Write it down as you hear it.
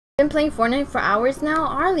Been playing Fortnite for hours now?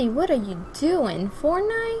 Arlie, what are you doing?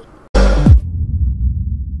 Fortnite?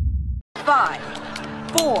 5,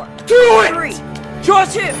 4, Do it! 3,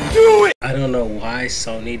 just hit! Do it! I don't know why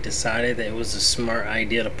Sony decided that it was a smart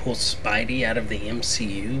idea to pull Spidey out of the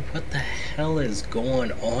MCU. What the hell is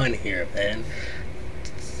going on here, man?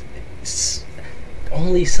 It's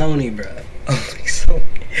only Sony, bro. Only Sony.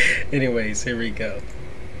 Anyways, here we go.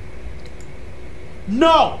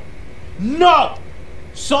 No! No!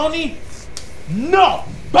 Sony! No!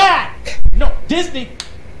 Back! No! Disney!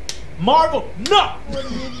 Marvel! No! What are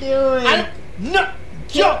you doing? No!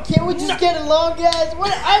 Can't we just get along, guys?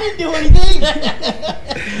 What? I didn't do anything.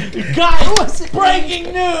 Guys,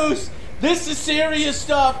 breaking news! This is serious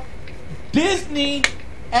stuff. Disney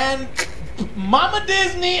and Mama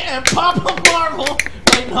Disney and Papa Marvel.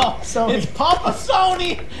 Wait, no. Sony. It's Papa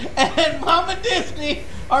Sony and Mama Disney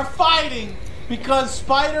are fighting because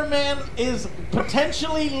Spider-Man is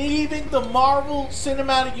potentially leaving the Marvel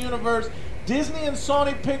Cinematic Universe. Disney and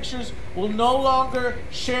Sony Pictures will no longer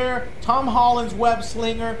share Tom Holland's web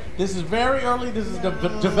slinger. This is very early. This is the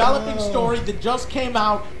developing story that just came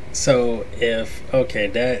out. So okay,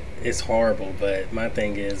 that is horrible, but my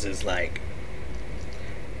thing is like,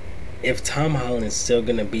 if Tom Holland is still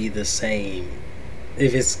gonna be the same,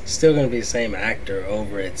 if it's still gonna be the same actor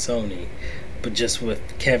over at Sony, but just with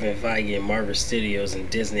Kevin Feige and Marvel Studios and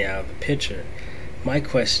Disney out of the picture, my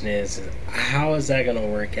question is how is that gonna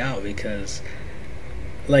work out? Because,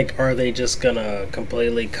 like, are they just gonna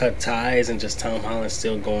completely cut ties and just Tom Holland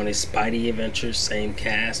still go on his Spidey adventures, same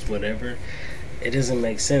cast, whatever? It doesn't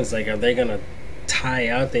make sense. Like, are they gonna tie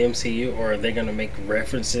out the MCU, or are they gonna make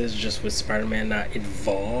references just with Spider-Man not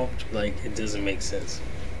involved? Like, it doesn't make sense.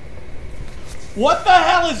 What the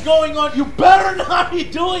hell is going on? You better not be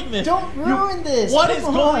doing this. Don't ruin this. What Come is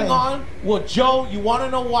going on. on? Well, Joe, you want to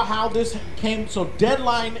know how this came? So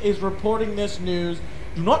Deadline is reporting this news.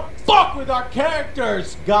 Do not fuck with our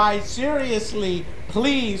characters, guys. Seriously,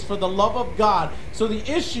 please, for the love of God. So the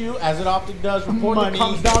issue, as it often does, reporting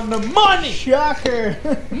comes down to money. Shocker.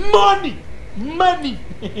 Money. Money.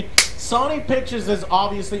 Sony Pictures has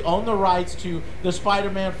obviously owned the rights to the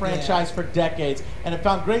Spider-Man franchise for decades, and it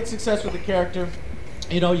found great success with the character.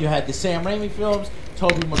 You know, you had the Sam Raimi films,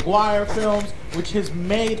 Tobey Maguire films, which has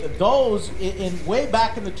made those in way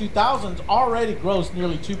back in the 2000s already grossed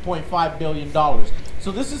nearly $2.5 billion.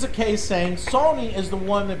 So this is a case saying Sony is the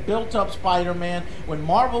one that built up Spider-Man when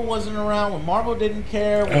Marvel wasn't around, when Marvel didn't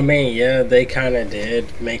care. I mean, yeah, they kind of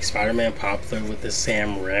did make Spider-Man popular with the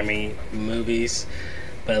Sam Raimi movies,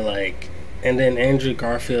 but like, and then Andrew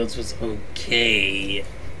Garfield's was okay,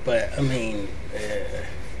 but I mean,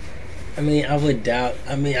 I would doubt.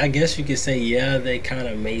 I mean, I guess you could say, yeah, they kind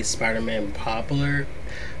of made Spider-Man popular,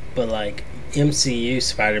 but like MCU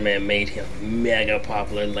Spider-Man made him mega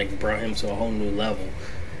popular, like brought him to a whole new level.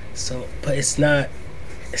 So, but it's not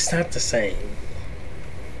the same.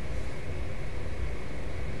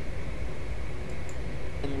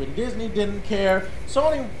 And when Disney didn't care,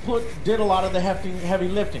 Sony did a lot of the heavy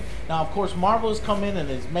lifting. Now, of course, Marvel has come in and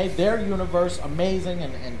has made their universe amazing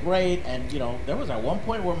and great. And, you know, there was at one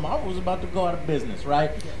point where Marvel was about to go out of business,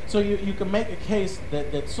 right? Yeah. So you can make a case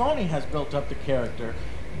that Sony has built up the character.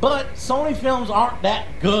 But Sony films aren't that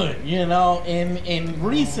good, you know, in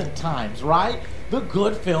recent times, right? The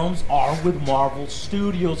good films are with Marvel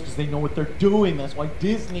Studios because they know what they're doing. That's why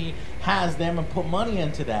Disney has them and put money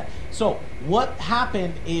into that. So what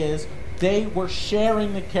happened is they were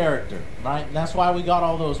sharing the character, right? And that's why we got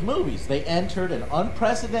all those movies. They entered an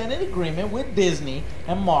unprecedented agreement with Disney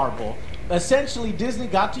and Marvel. Essentially, Disney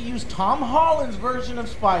got to use Tom Holland's version of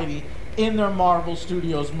Spidey in their Marvel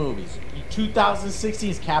Studios movies.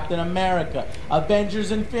 2016's Captain America,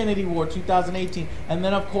 Avengers Infinity War 2018, and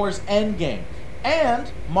then of course Endgame. And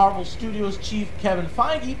Marvel Studios chief Kevin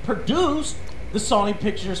Feige produced the Sony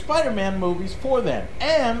Pictures Spider-Man movies for them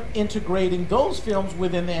and integrating those films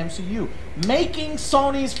within the MCU, making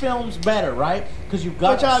Sony's films better, right? Because you've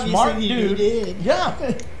got a smart dude.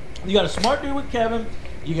 Yeah. You got a smart dude with Kevin.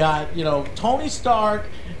 You got, you know, Tony Stark.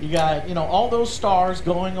 You got, you know, all those stars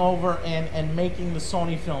going over and making the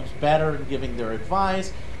Sony films better and giving their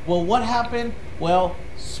advice. Well, what happened? Well,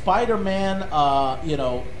 Spider-Man, you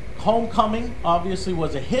know, Homecoming obviously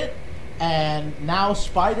was a hit. And now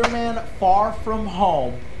Spider-Man Far From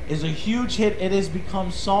Home is a huge hit. It has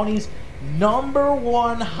become Sony's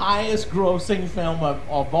 #1 highest grossing film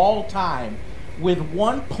of all time with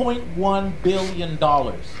 $1.1 billion.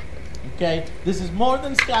 Okay, this is more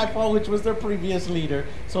than Skyfall, which was their previous leader.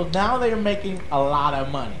 So now they are making a lot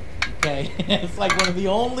of money. Okay, it's like one of the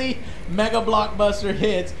only mega blockbuster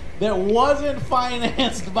hits that wasn't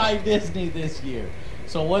financed by Disney this year.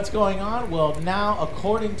 So what's going on? Well, now,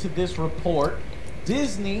 according to this report,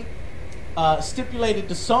 Disney stipulated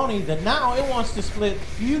to Sony that now it wants to split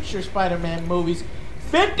future Spider-Man movies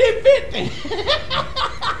 50-50.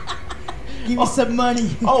 Give me some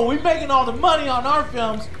money. Oh, we're making all the money on our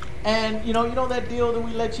films. And, you know that deal that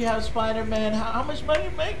we let you have Spider-Man, how much money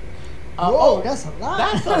you make? Whoa, that's a lot.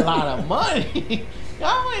 That's a lot of money.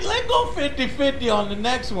 Let's go 50-50 on the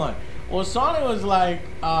next one. Well, Sony was like,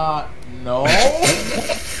 no.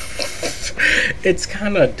 It's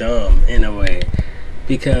kind of dumb in a way.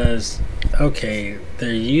 Because, okay,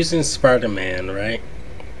 they're using Spider-Man, right?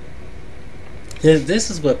 This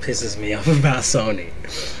is what pisses me off about Sony.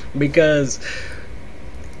 Because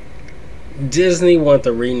Disney want to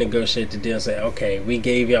renegotiate the deal and say, okay, we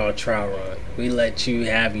gave y'all a trial run. We let you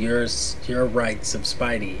have your rights of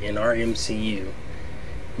Spidey in our MCU.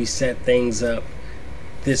 We set things up.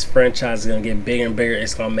 This franchise is going to get bigger and bigger.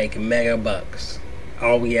 It's going to make mega bucks.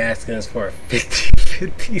 All we asking is for a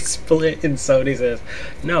 50-50 split. And Sony says,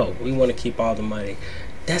 no, we want to keep all the money.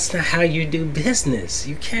 That's not how you do business.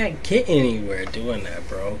 You can't get anywhere doing that,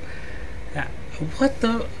 bro. What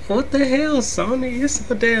the hell, Sony? You're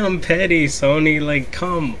so damn petty, Sony. Like,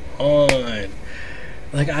 come on.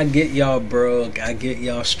 Like, I get y'all broke. I get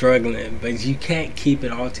y'all struggling. But you can't keep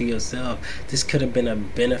it all to yourself. This could have been a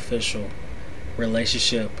beneficial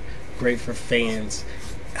relationship. Great for fans.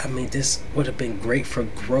 I mean, this would have been great for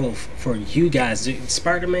growth for you guys.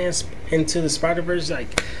 Spider-Man Into the Spider-Verse,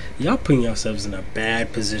 like, y'all putting yourselves in a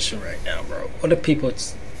bad position right now, bro. What if people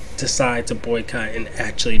decide to boycott and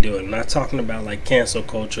actually do it? I'm not talking about like cancel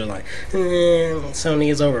culture, like Sony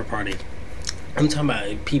is over party. I'm talking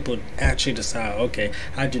about people actually decide, okay,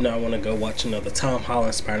 I do not want to go watch another Tom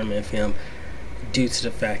Holland Spider-Man film due to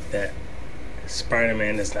the fact that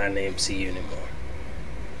Spider-Man is not in the MCU anymore.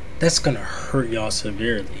 That's gonna hurt y'all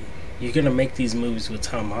severely. You're gonna make these movies with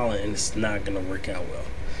Tom Holland and it's not gonna work out well.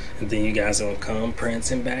 And then you guys are gonna come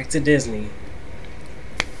prancing back to Disney.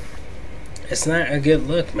 It's not a good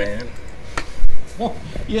look, man. Well,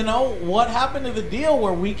 you know, what happened to the deal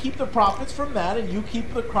where we keep the profits from that and you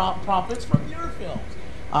keep the profits from your films?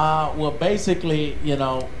 Well, basically,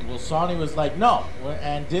 Sony was like, no.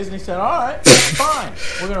 And Disney said, all right, fine.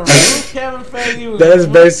 We're going to remove Kevin Feige. That's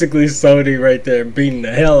basically Sony right there beating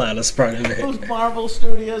the hell out of Spider-Man. Marvel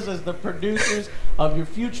Studios as the producers of your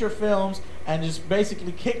future films and just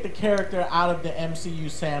basically kick the character out of the MCU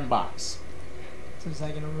sandbox. So is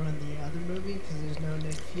that going to ruin the other movie? Because there's no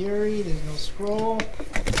Nick Fury, there's no Skrull,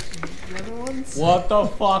 the other ones? What the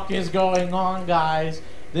fuck is going on, guys?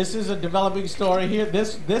 This is a developing story here.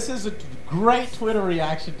 This is a great Twitter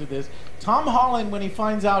reaction to this. Tom Holland, when he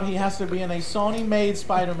finds out he has to be in a Sony-made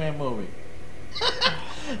Spider-Man movie.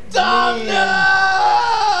 Tom, no!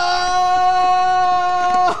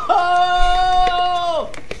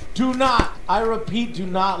 Do not, I repeat, do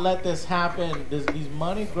not let this happen. These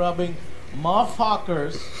money-grubbing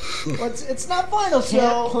motherfuckers. Well, it's not final,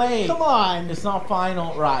 so play. Come on. It's not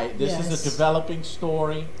final, right? This is a developing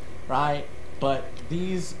story, right? But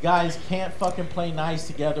these guys can't fucking play nice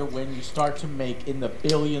together when you start to make in the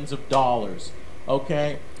billions of dollars.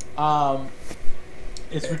 Okay?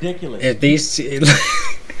 It's ridiculous. If these,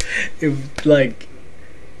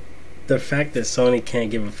 the fact that Sony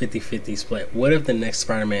can't give a 50-50 split, what if the next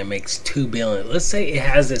Spider-Man makes $2 billion? Let's say it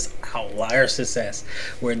has this outlier success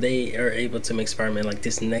where they are able to make Spider-Man like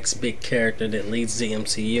this next big character that leads the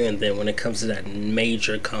MCU, and then when it comes to that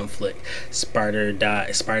major conflict,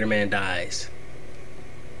 Spider-Man dies.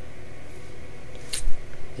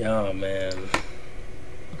 Yeah, man.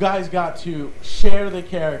 You guys got to share the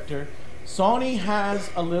character. Sony has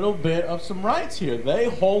a little bit of some rights here. They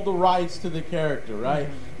hold the rights to the character, right?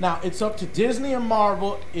 Now it's up to Disney and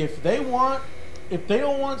Marvel. If they don't want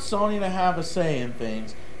Sony to have a say in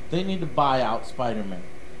things, they need to buy out Spider-Man.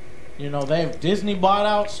 Disney bought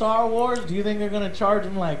out Star Wars. Do you think they're gonna charge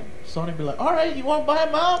them like Sony? Be like, all right, you want to buy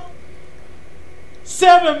them out?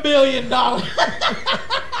 $7 billion, $8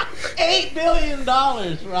 billion,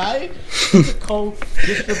 right? It's a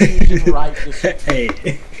co-distribution right.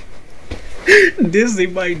 Hey. Disney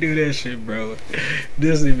might do that shit, bro.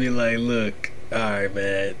 Disney be like, look, alright,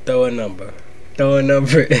 man, throw a number.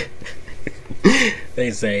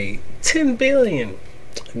 They say $10 billion.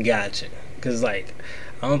 Gotcha. Because, I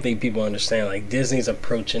don't think people understand, Disney's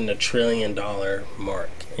approaching the $1 trillion mark.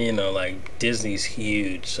 Disney's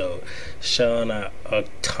huge, so showing out a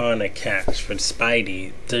ton of cash for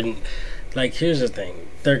Spidey, here's the thing.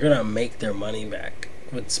 They're gonna make their money back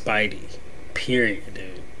with Spidey. Period,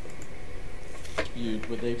 dude. Huge.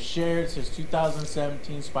 What they've shared since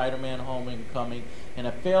 2017 Spider-Man Homecoming and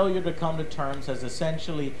a failure to come to terms has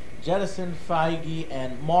essentially jettison Feige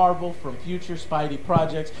and Marvel from future Spidey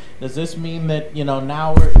projects. Does this mean that, you know,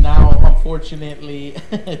 now unfortunately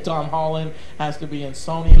Tom Holland has to be in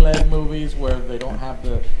Sony-led movies where they don't have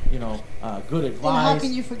the, you know, good advice? And how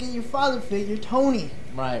can you forget your father figure, Tony?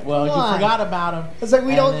 Right. Well, Come on. you forgot about him. It's like we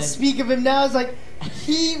And don't then- speak of him now. It's like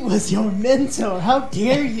he was your mentor. How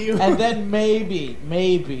dare you? And then maybe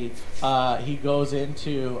he goes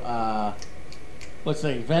into let's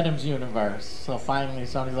say Venom's universe. So finally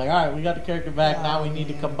Sony's like, all right, we got the character back. Now we need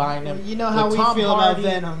to combine him. Well, you know how with we Tom feel Hardy.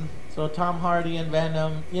 about Venom. So Tom Hardy and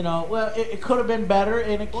Venom, you know, well, it could have been better,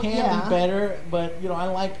 and it can be better, but, you know, I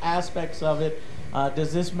like aspects of it.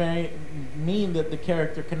 Does this mean that the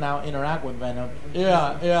character can now interact with Venom?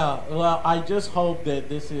 Yeah. Well, I just hope that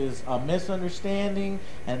this is a misunderstanding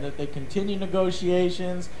and that they continue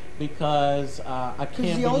negotiations, because I can't be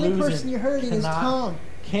losing. The only person you're hurting is Tom.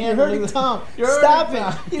 You're hurting Tom. Stop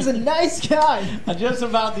it. He's a nice guy. I'm just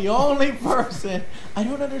about the only person. I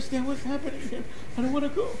don't understand what's happening here. I don't want to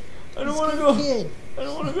go. I don't want to go. Kid. I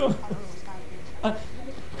don't want to go. I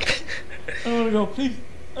don't want to go. Please.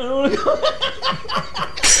 I don't want to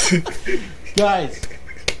go. Guys,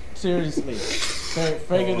 seriously,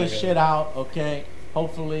 figure this shit out, okay?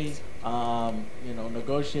 Hopefully, you know,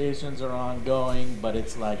 negotiations are ongoing, but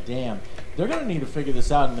it's like, damn, they're gonna need to figure this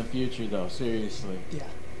out in the future, though. Seriously. Yeah.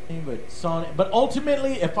 But Sony, but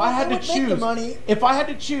ultimately, if I had to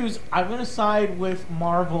choose, I'm gonna side with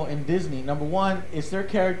Marvel and Disney. Number one, it's their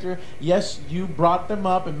character. Yes, you brought them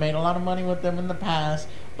up and made a lot of money with them in the past,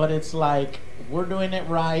 but it's like, we're doing it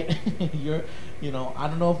right. You know, I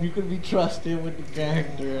don't know if you can be trusted with the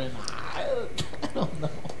character, and I don't know.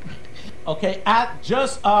 Okay,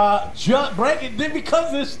 just break it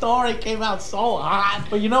because this story came out so hot.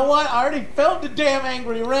 But you know what? I already filmed the damn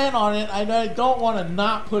angry rant on it. I don't want to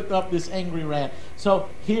not put up this angry rant. So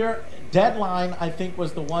here, Deadline, I think,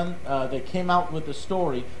 was the one that came out with the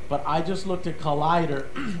story. But I just looked at Collider,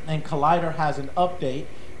 and Collider has an update.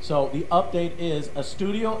 So the update is a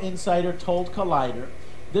studio insider told Collider,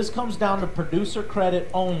 this comes down to producer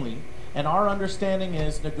credit only, and our understanding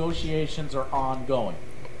is negotiations are ongoing.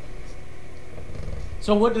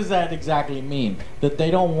 So what does that exactly mean? That they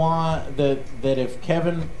don't want that if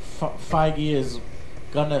Kevin Feige is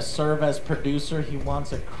gonna serve as producer, he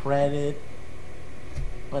wants a credit.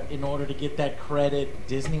 But in order to get that credit,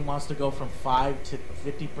 Disney wants to go from 5 to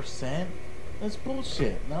 50%. That's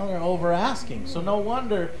bullshit. Now they're over asking. So no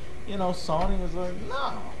wonder, you know, Sony was like,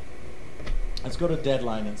 no. Let's go to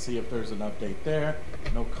Deadline and see if there's an update there.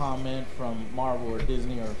 No comment from Marvel or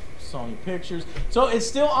Disney or Sony Pictures. So it's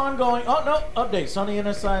still ongoing. Oh, no, update. Sony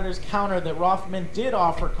insiders counter that Rothman did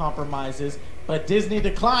offer compromises, but Disney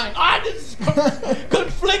declined. This is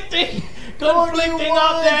conflicting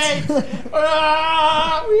updates.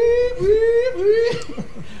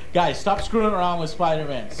 Guys, stop screwing around with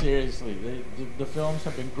Spider-Man. Seriously, the films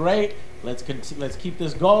have been great. Let's keep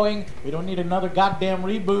this going. We don't need another goddamn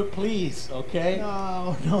reboot, please. Okay?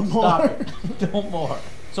 No more. Stop it. No more.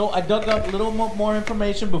 So I dug up a little more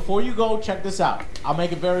information. Before you go, check this out. I'll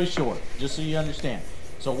make it very short, just so you understand.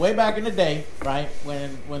 So way back in the day, right,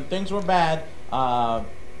 when things were bad,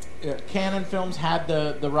 Canon Films had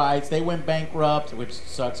the rights. They went bankrupt, which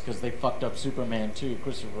sucks because they fucked up Superman 2,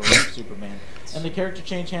 Christopher Reeve Superman. And the character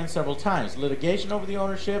changed hands several times. Litigation over the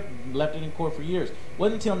ownership, left it in court for years. It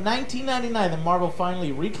wasn't until 1999 that Marvel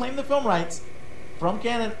finally reclaimed the film rights from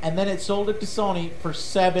Canon, and then it sold it to Sony for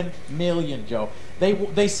 $7 million, Joe. They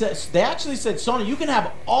actually said, Sony, you can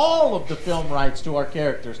have all of the film rights to our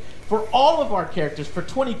characters, for all of our characters, for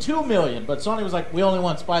 $22 million. But Sony was like, we only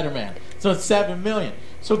want Spider-Man, so it's $7 million.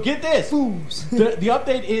 So get this, Fools. the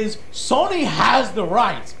update is Sony has the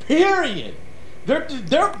rights, period. They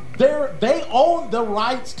own the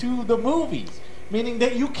rights to the movies, meaning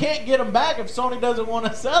that you can't get them back if Sony doesn't want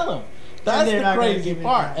to sell them. That's the crazy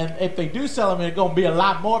part. And if they do sell them, it's going to be a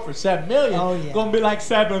lot more for $7 million. Oh, yeah. It's going to be like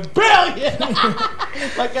 $7 billion.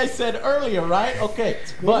 Like I said earlier, right? Okay.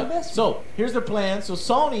 But so here's the plan. So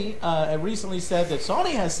Sony recently said that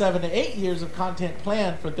Sony has 7 to 8 years of content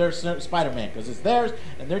planned for their Spider-Man because it's theirs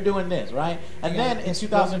and they're doing this, right? And then in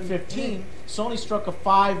 2015, Sony struck a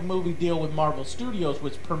 5-movie deal with Marvel Studios,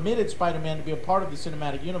 which permitted Spider-Man to be a part of the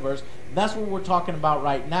cinematic universe. That's what we're talking about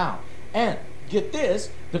right now. And get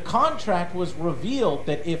this, the contract was revealed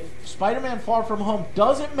that if Spider-Man Far From Home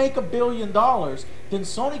doesn't make $1 billion, then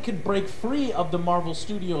Sony can break free of the Marvel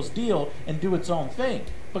Studios deal and do its own thing.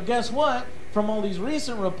 But guess what? From all these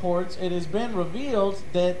recent reports, it has been revealed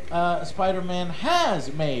that Spider-Man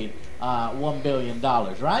has made $1 billion,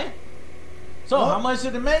 right? So how much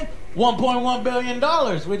did it make? $1.1 billion,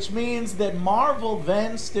 which means that Marvel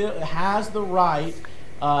then still has the right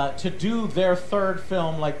to do their third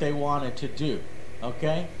film like they wanted to do.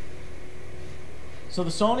 Okay? So the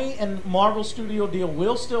Sony and Marvel studio deal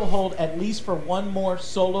will still hold at least for one more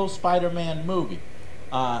solo Spider-Man movie.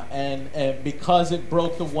 And because it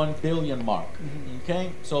broke the 1 billion mark.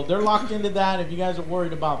 Okay? So they're locked into that if you guys are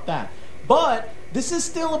worried about that. But this is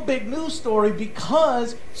still a big news story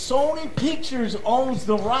because Sony Pictures owns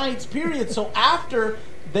the rights, period. So after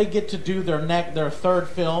they get to do their third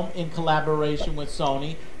film in collaboration with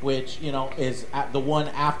Sony, which, you know, is the one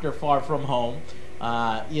after Far From Home,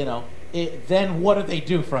 you know, then what do they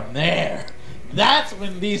do from there? That's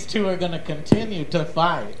when these two are going to continue to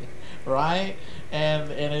fight, right?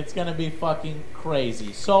 And it's going to be fucking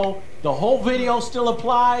crazy. So the whole video still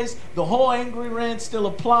applies. The whole Angry Rant still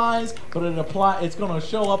applies. But it's going to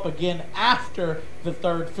show up again after the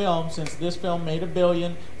third film, since this film made $1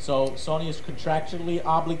 billion. So Sony is contractually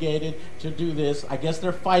obligated to do this. I guess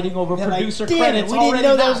they're fighting over producer credits. We didn't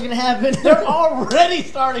know that was going to happen. They're already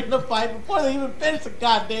starting to fight before they even finish the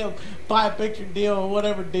goddamn buy-a-picture deal or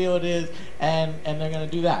whatever deal it is. And they're going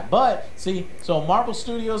to do that. But, see, so Marvel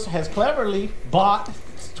Studios has cleverly bought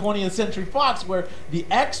 20th Century Fox, where the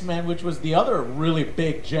X-Men, which was the other really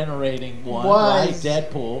big generating one, right?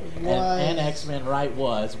 Deadpool and X-Men, right,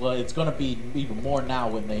 was. Well, it's going to be even more now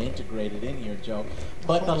when they integrate it in here, Joe.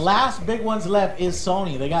 But the last big ones left is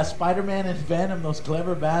Sony. They got Spider-Man and Venom, those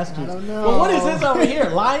clever bastards. I don't know. But what is this over here?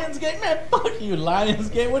 Lionsgate? Man, fuck you,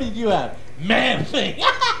 Lionsgate. What did you have? Man-Thing.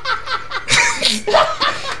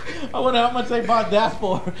 I wonder how much they bought that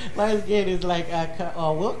for. Lionsgate is like,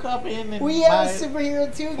 we'll come in and we have a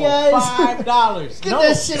superhero too, guys. $5. Get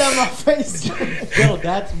that shit on my face. Yo,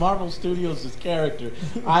 that's Marvel Studios' character.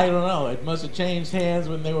 I don't know. It must have changed hands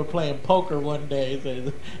when they were playing poker one day,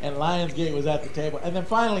 and Lionsgate was at the table. And then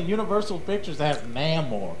finally, Universal Pictures has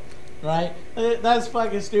Namor, right? That's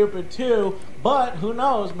fucking stupid too. But who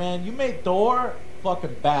knows, man? You made Thor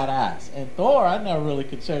fucking badass, and Thor I never really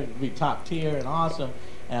considered to be top tier and awesome.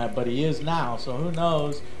 But he is now, so who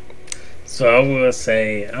knows? So I will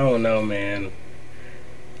say, I don't know, man.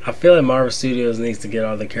 I feel like Marvel Studios needs to get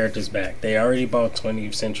all the characters back. They already bought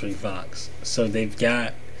 20th Century Fox, so they've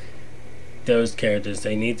got those characters.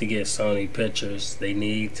 They need to get Sony Pictures. They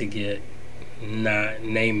need to get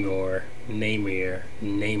Namor.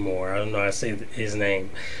 I don't know how to say his name,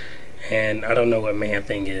 and I don't know what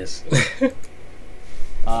Man-Thing is.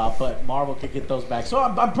 But Marvel could get those back. So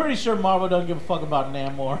I'm pretty sure Marvel doesn't give a fuck about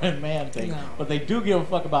Namor and Man-Thing. No. But they do give a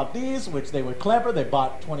fuck about these, which they were clever. They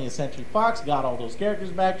bought 20th Century Fox, got all those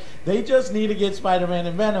characters back. They just need to get Spider-Man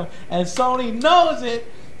and Venom. And Sony knows it.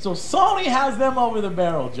 So Sony has them over the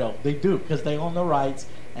barrel, Joe. They do, because they own the rights.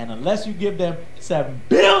 And unless you give them $7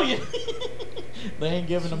 billion, they ain't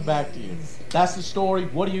giving them back to you. That's the story.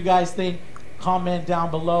 What do you guys think? Comment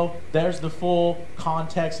down below. There's the full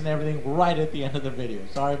context and everything right at the end of the video.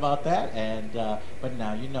 Sorry about that, and but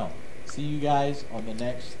now you know. See you guys on the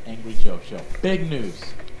next Angry Joe Show. Big news.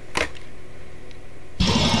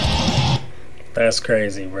 That's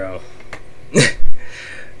crazy, bro.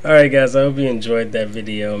 Alright guys, I hope you enjoyed that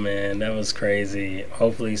video, man. That was crazy.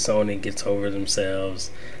 Hopefully Sony gets over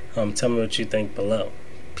themselves. Tell me what you think below.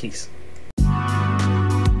 Peace.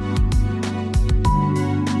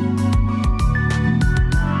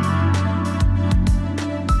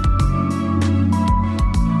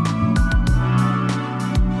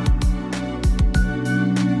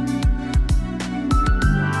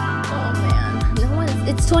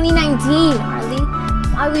 It's 2019, Arlie.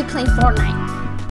 Why are we playing Fortnite?